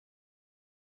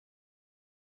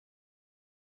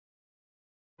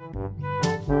Remember,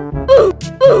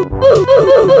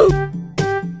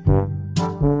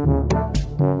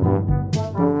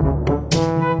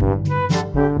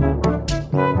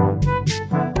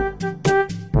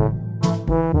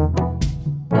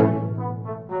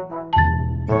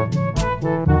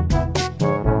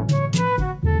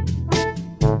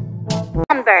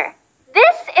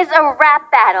 this is a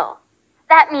rap battle.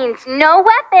 That means no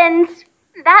weapons.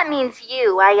 That means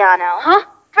you, Ayano. Huh?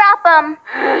 Drop them.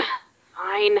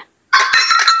 Fine.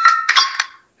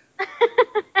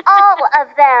 All of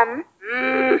them.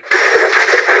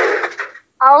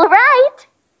 All right.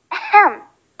 Ahem.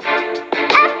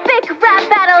 Epic rap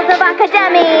battles of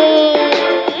Academy.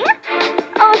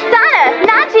 Osana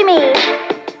Najimi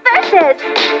versus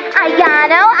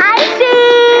Ayano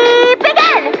Aishi.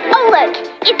 Begin. Oh look,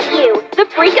 it's you, the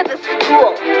freak of the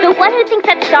school, the one who thinks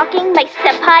that stalking my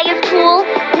senpai is cool.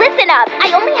 Listen up,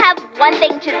 I only have one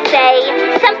thing to say.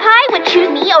 Senpai would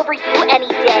choose me over you any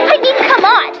day. I mean, come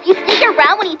on, you sneak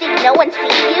around when you think no one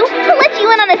sees you? Who let you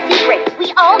in on a secret?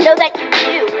 We all know that you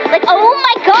do. Like, oh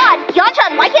my god,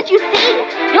 Yanchan, why can't you see?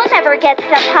 You'll never get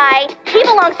senpai. He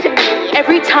belongs to me.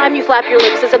 Every time you flap your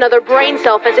lips is another brain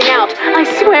cell fizzing out. I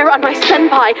swear on my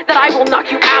senpai that I will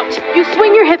knock you out. You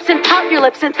swing your hips and pop your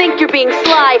lips and think you're being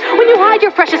sly when you hide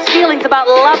your precious feelings about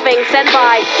loving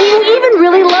senpai. Do you even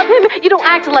really love him? You don't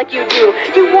act like you do.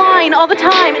 You whine all the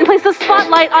time and place the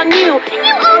spotlight on you.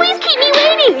 You always keep me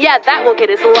waiting. Yeah, that will get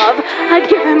his love. I'd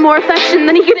give him more affection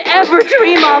than he could ever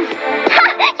dream of. Ha!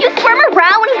 You squirm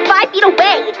around when he's 5 feet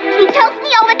away. He tells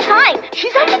me all the time.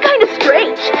 She's acting kind of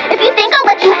strange. If you think I'll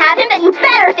let you have him, then you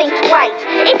better think twice.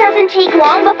 It doesn't take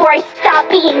long before I stop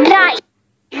being nice.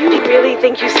 You really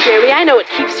think you scare me? I know it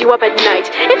keeps you up at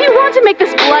night. If you want to make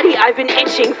this bloody, I've been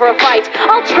itching for a fight.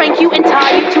 I'll trank you and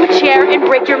tie you to a chair and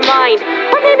break your mind.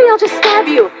 Or maybe I'll just stab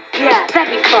you. Yeah,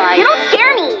 that'd be fine. You don't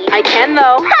scare me. I can,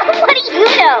 though. What do you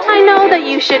know? I know that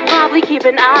you should probably keep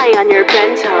an eye on your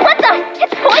bento. What the?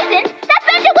 It's poison? That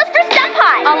bento was for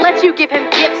senpai. I'll let you give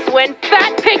him gifts when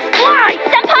fat pigs fly.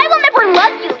 Senpai will never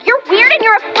love you. You're weird and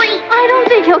you're a freak. I don't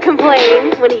think he'll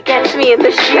complain when he gets me in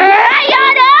the sheets.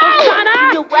 Ayano! Osana!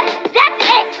 You know what? That's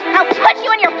it. I'll put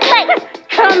you in your place.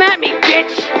 Come at me,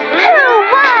 bitch. Who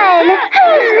won?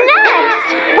 Who's next?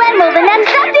 When will the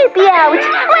next update be out?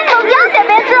 When will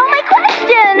Yandere answer all my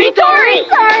questions? Midori!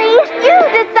 Sorry, you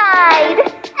decide.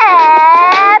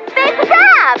 Epic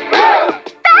rap!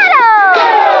 Battle!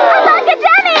 Of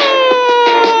Academy!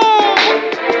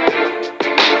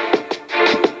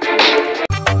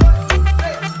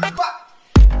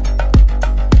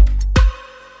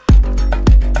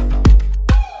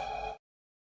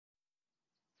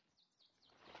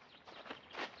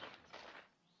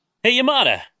 Hey,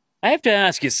 Yamada, I have to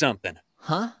ask you something.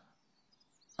 Huh?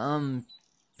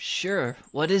 Sure.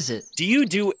 What is it? Do you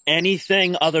do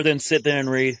anything other than sit there and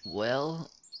read? Well,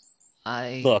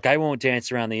 Look, I won't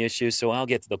dance around the issue, so I'll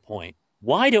get to the point.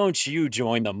 Why don't you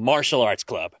join the martial arts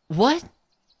club? What?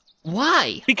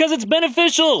 Why? Because it's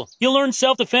beneficial! You'll learn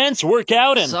self-defense, work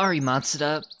out, and... Sorry,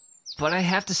 Matsuda, but I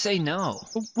have to say no.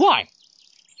 Why?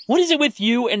 What is it with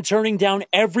you and turning down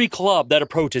every club that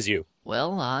approaches you?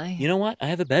 Well, You know what? I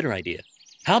have a better idea.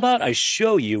 How about I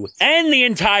show you and the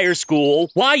entire school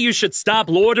why you should stop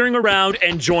loitering around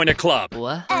and join a club?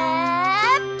 What?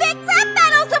 Epic rap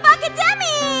battles of Academy!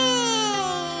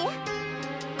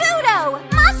 Budo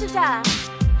Masuda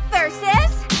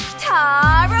versus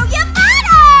Taro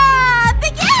Yamada!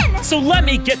 Begin! So let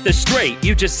me get this straight.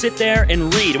 You just sit there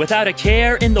and read without a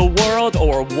care in the world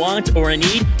or a want or a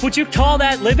need. Would you call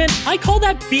that living? I call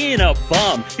that being a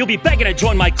bum. You'll be begging to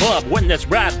join my club when this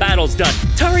rap battle's done.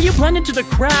 Tara, you blend into the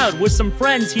crowd with some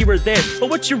friends here or there. But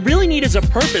what you really need is a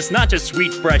purpose, not just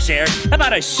sweet fresh air. How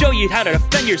about I show you how to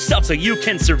defend yourself so you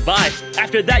can survive?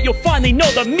 After that, you'll finally know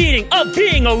the meaning of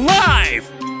being alive!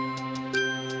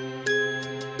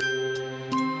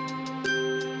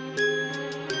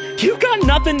 You got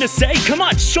nothing to say? Come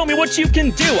on, show me what you can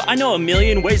do. I know a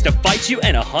million ways to fight you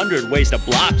and 100 ways to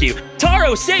block you.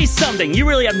 Taro, say something. You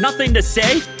really have nothing to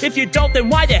say? If you don't, then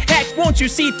why the heck won't you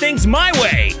see things my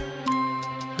way?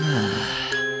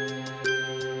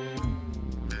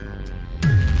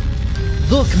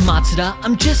 Look, Matsuda,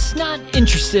 I'm just not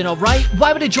interested, alright?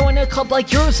 Why would I join a club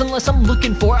like yours unless I'm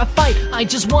looking for a fight? I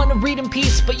just want to read in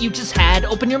peace, but you just had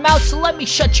open your mouth, so let me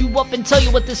shut you up and tell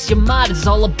you what this Yamada is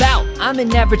all about. I'm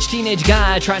an average teenage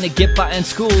guy trying to get by in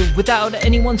school without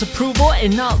anyone's approval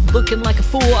and not looking like a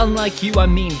fool. Unlike you, I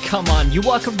mean, come on, you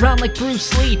walk around like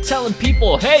Bruce Lee telling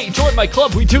people, hey, join my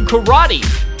club, we do karate.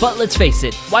 But let's face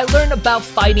it, why learn about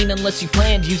fighting unless you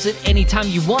plan to use it anytime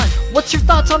you want? What's your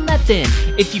thoughts on that then?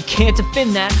 If you can't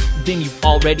defend that, then you've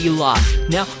already lost.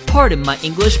 Now, pardon my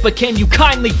English, but can you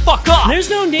kindly fuck off? There's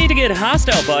no need to get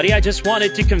hostile, buddy. I just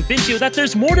wanted to convince you that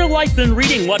there's more to life than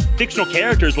reading what fictional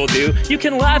characters will do. You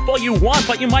can laugh all you want,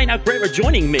 but you might not regret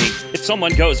rejoining me if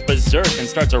someone goes berserk and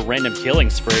starts a random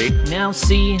killing spree. Now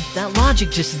see, that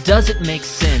logic just doesn't make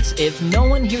sense. If no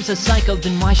one here's a psycho,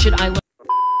 then why should I learn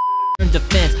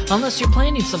defense? Unless you're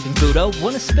planning something, Budo.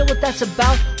 Wanna spill what that's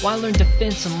about? Why learn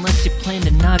defense unless you plan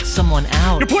to knock someone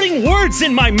out? You're putting words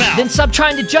in my mouth! Then stop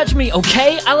trying to judge me,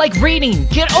 okay? I like reading.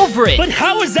 Get over it! But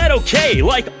how is that okay?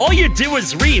 Like, all you do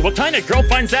is read. What kind of girl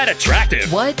finds that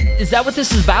attractive? What? Is that what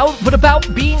this is about? What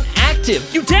about being active?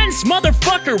 You dense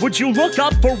motherfucker! Would you look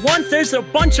up for once? There's a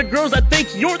bunch of girls that think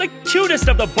you're the cutest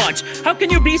of the bunch. How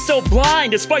can you be so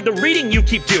blind despite the reading you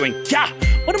keep doing? Gah!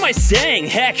 What am I saying?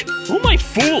 Heck, who am I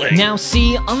fooling? Now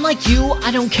see, unlike you,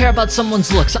 I don't care about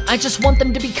someone's looks. I just want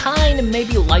them to be kind and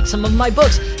maybe like some of my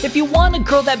books. If you want a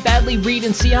girl that badly read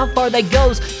and see how far that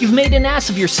goes, you've made an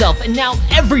ass of yourself and now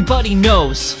everybody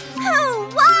knows. Who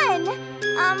won?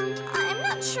 I'm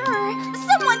not sure.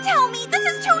 Someone tell me, this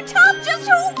is too tough, just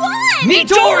who won?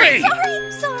 Midori!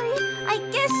 Sorry, I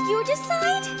guess you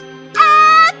decide?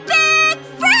 Epic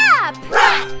rap!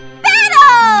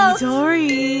 Battles!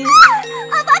 Midori!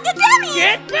 Of Academia!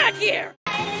 Get back here!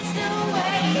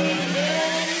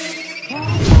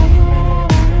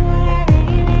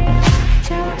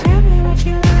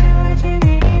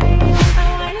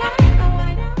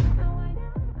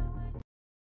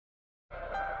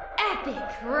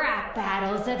 Epic rap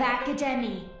battles of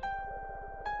Academy.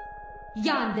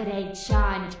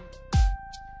 Yandere-chan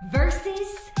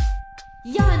versus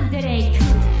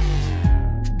Yandere-kun.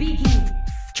 Begin.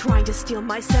 Trying to steal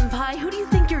my senpai? Who do you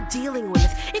think you're dealing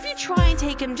with? If you try and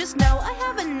take him, just know I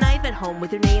have a knife at home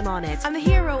with your name on it. I'm the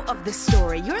hero of this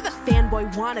story. You're the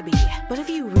fanboy wannabe. But if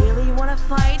you really want to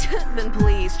fight, then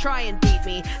please try and beat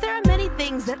me. There are many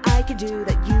things that I could do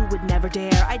that you would never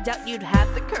dare. I doubt you'd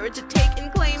have the courage to take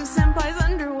and claim senpai's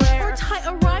underwear. Or tie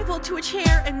a rival to a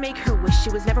chair and make her wish she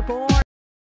was never born.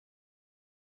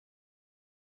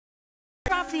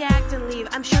 Drop the act and leave.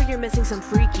 I'm sure you're missing some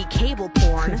freaky cable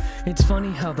porn. It's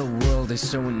funny how the world is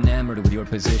so enamored with your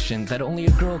position that only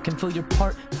a girl can fill your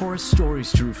part for a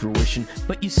story's true fruition.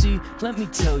 But you see, let me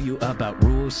tell you about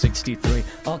Rule 63.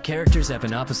 All characters have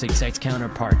an opposite sex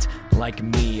counterpart. Like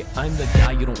me, I'm the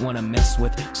guy you don't want to mess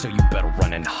with, so you better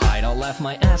run and hide. I'll laugh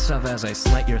my ass off as I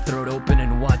slit your throat open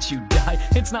and watch you die.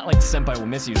 It's not like senpai will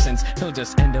miss you since he'll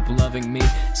just end up loving me.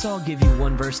 So I'll give you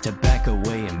one verse to back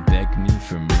away and beg me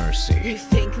for mercy. You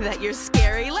think that you're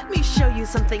scary? Let me show you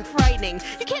something frightening.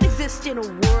 You can't exist in a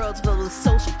world filled with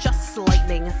social justice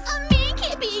lightning. A man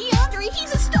can't be a yandere,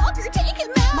 he's a stalker, take him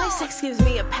out! My sex gives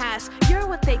me a pass. You're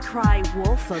what they cry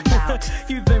wolf about.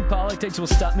 You think politics will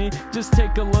stop me? Just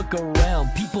take a look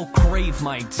around. People crave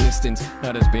my existence.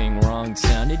 How does being wrong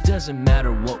sound? It doesn't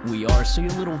matter what we are, so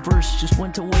your little verse just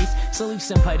went to waste. So leave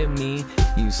senpai to me,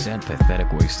 you sad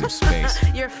pathetic waste of space.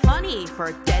 You're funny for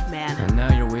a dead man. And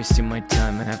now you're wasting my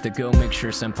time. I have to go make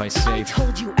sure senpai's I safe.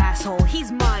 told you, asshole,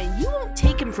 he's mine. You won't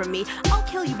take him from me. I'll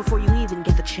kill you before you even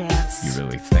get the chance. You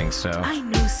really think so? I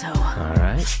know so.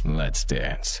 Alright, let's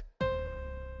dance.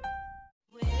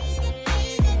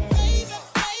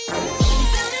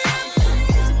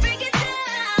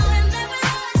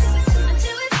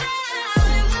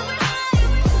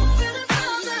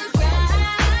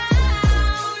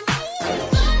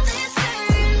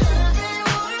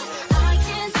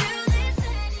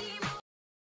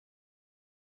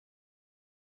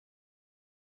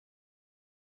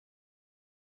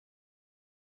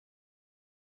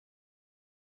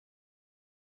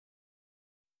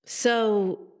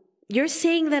 So, you're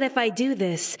saying that if I do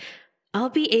this, I'll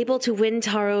be able to win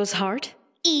Taro's heart?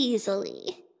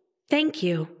 Easily. Thank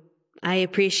you. I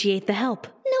appreciate the help.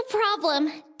 No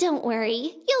problem. Don't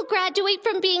worry. You'll graduate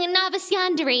from being a novice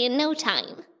yandere in no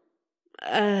time.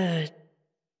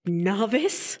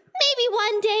 Novice? Maybe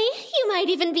one day you might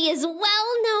even be as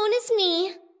well known as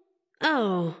me.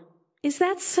 Oh, is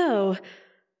that so?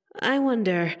 I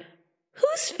wonder,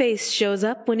 whose face shows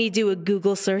up when you do a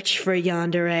Google search for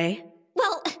yandere?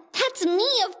 Well, that's me,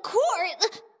 of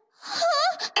course.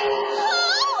 Huh?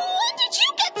 When did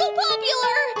you get so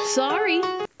popular? Sorry.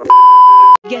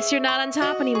 Guess you're not on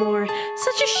top anymore.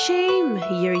 Such a shame.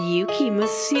 Your Yuki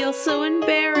must feel so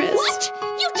embarrassed. What?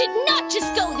 You did not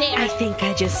just go there. I think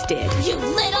I just did. You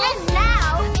little... And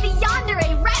now, the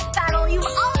yandere rap battle you've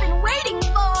all been waiting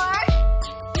for.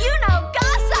 Yuno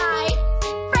Gasai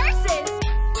versus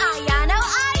Ayano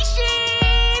Aishi.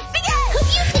 Begin! Who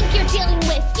do you think you're dealing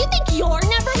with? You think you're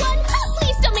never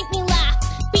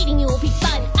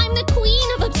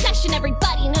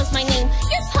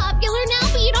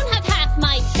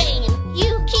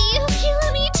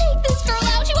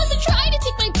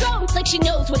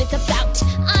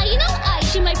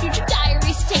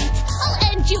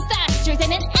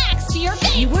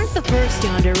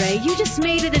you just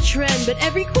made it a trend, but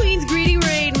every queen's greedy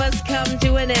reign must come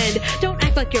to an end. Don't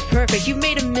act like you're perfect, you've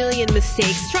made a million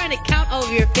mistakes. Trying to count all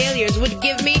of your failures would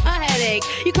give me a headache.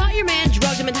 You caught your man,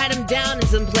 drugged him, and tied him down in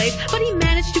some place, but he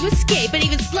managed to escape and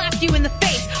even slapped you in the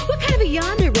face. What kind of a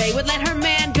yandere would let her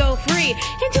man go free?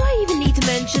 And do I even need to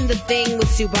mention the thing with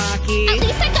Tsubaki? At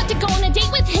least I got to go on a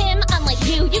date with him, unlike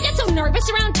you. You get so nervous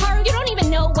around Taro, you don't even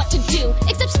know what to do,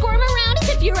 except squirm around as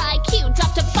if your IQ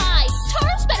dropped to 5.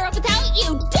 Taro's better off without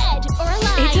you, dead or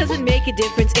alive. It doesn't make a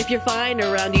difference if you're fine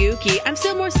around Yuki. I'm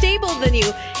still more stable than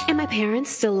you. And my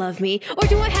parents still love me. Or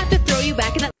do I have to throw you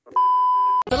back in that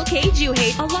little cage you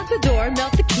hate? I'll lock the door,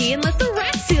 melt the key, and let the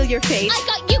rat seal your fate. I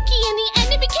got Yuki in the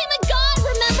end and became a god,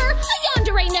 remember? A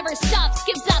yandere never stops,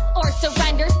 gives up, or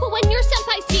surrenders. But when your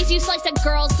senpai sees you slice a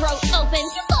girl's throat open,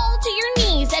 you fall to your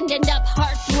knees and end up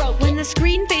heartbroken. When the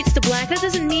screen fades to black, that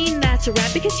doesn't mean that's a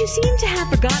wrap, because you seem to have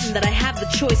forgotten that I have the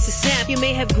choice to snap. You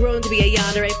may have grown to be a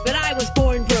yandere, but I was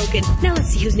born broken. Now let's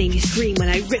see whose name you scream when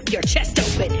I rip your chest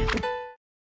open.